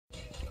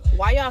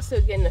why y'all still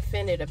getting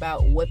offended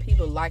about what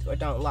people like or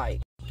don't like?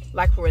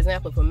 Like, for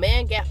example, if a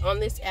man got on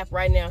this app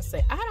right now and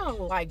say, I don't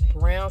like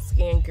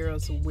brown-skinned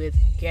girls with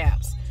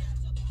gaps,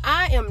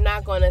 I am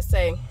not going to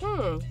say,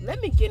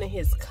 let me get in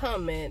his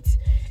comments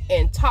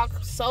and talk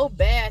so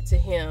bad to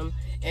him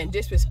and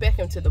disrespect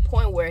him to the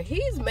point where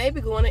he's maybe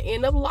going to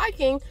end up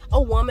liking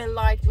a woman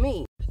like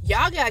me.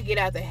 Y'all got to get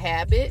out the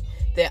habit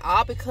that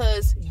all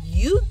because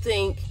you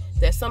think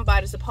that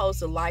somebody's supposed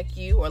to like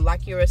you or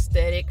like your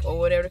aesthetic or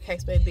whatever the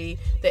case may be,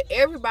 that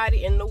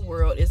everybody in the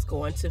world is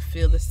going to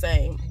feel the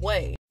same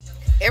way.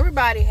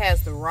 Everybody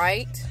has the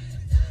right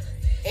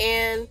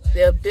and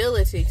the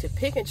ability to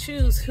pick and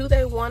choose who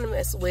they want to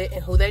mess with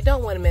and who they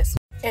don't want to mess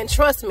with. And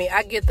trust me,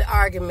 I get the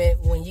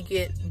argument when you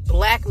get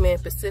black men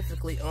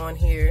specifically on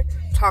here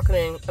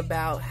talking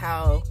about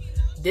how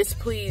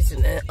displeased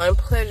and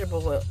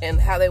unpleasurable and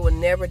how they would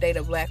never date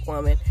a black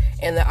woman.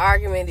 And the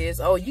argument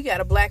is, oh, you got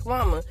a black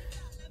mama.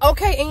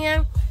 Okay,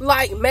 and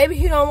like maybe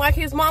he don't like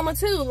his mama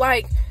too.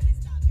 Like,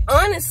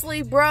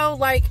 honestly, bro,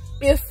 like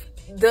if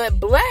the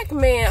black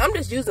man, I'm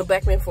just using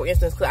black men for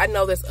instance, because I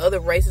know there's other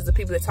races of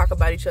people that talk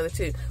about each other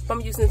too. But I'm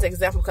using this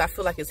example because I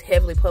feel like it's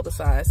heavily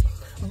publicized.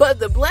 But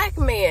the black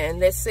man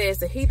that says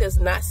that he does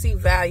not see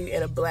value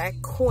in a black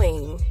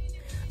queen,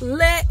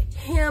 let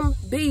him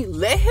be.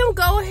 Let him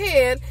go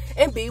ahead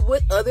and be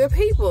with other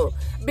people.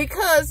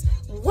 Because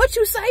what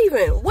you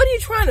saving? What are you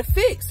trying to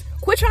fix?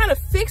 Quit trying to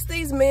fix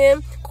these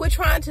men. Quit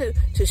trying to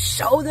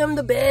show them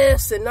the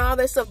best and all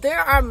that stuff. There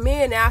are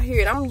men out here,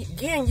 and I'm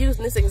again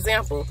using this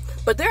example,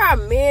 but there are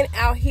men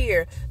out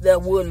here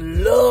that would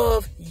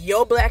love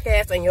your black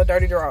ass and your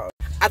dirty drawers.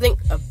 I think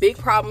a big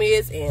problem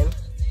is, and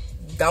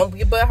don't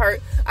get butthurt,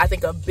 I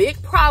think a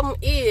big problem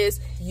is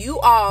you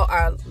all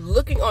are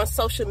looking on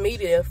social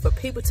media for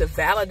people to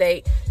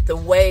validate the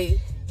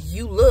way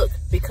you look,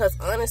 because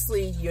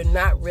honestly, you're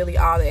not really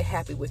all that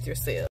happy with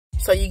yourself.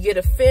 So you get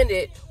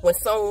offended when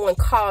someone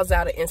calls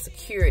out an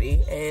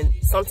insecurity, and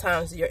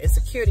sometimes your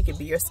insecurity could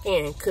be your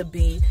skin, could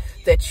be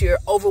that you're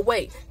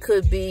overweight,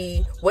 could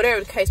be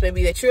whatever the case may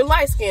be, that you're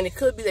light-skinned, it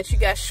could be that you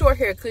got short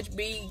hair, it could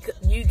be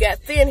you got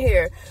thin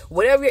hair,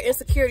 whatever your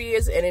insecurity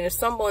is. And then if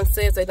someone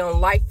says they don't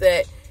like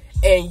that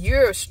and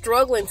you're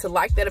struggling to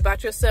like that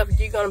about yourself,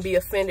 you're going to be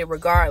offended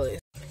regardless.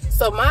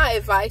 So my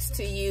advice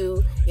to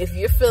you, if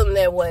you're feeling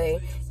that way,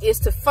 is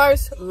to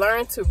first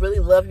learn to really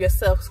love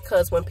yourself,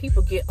 because when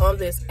people get on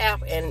this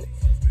app and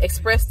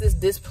express this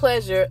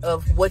displeasure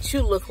of what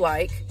you look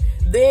like,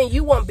 then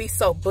you won't be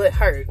so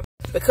butthurt.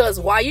 Because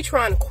while you're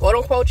trying to quote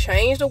unquote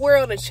change the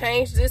world and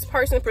change this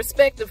person's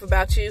perspective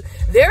about you,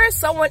 there is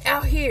someone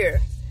out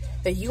here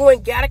that you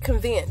ain't gotta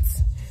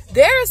convince.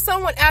 There is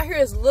someone out here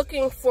is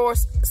looking for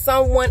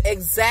someone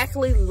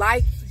exactly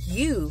like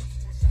you,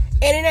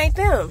 and it ain't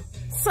them.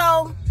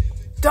 So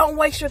don't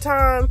waste your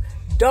time,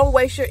 don't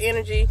waste your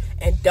energy,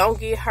 and don't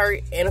get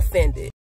hurt and offended.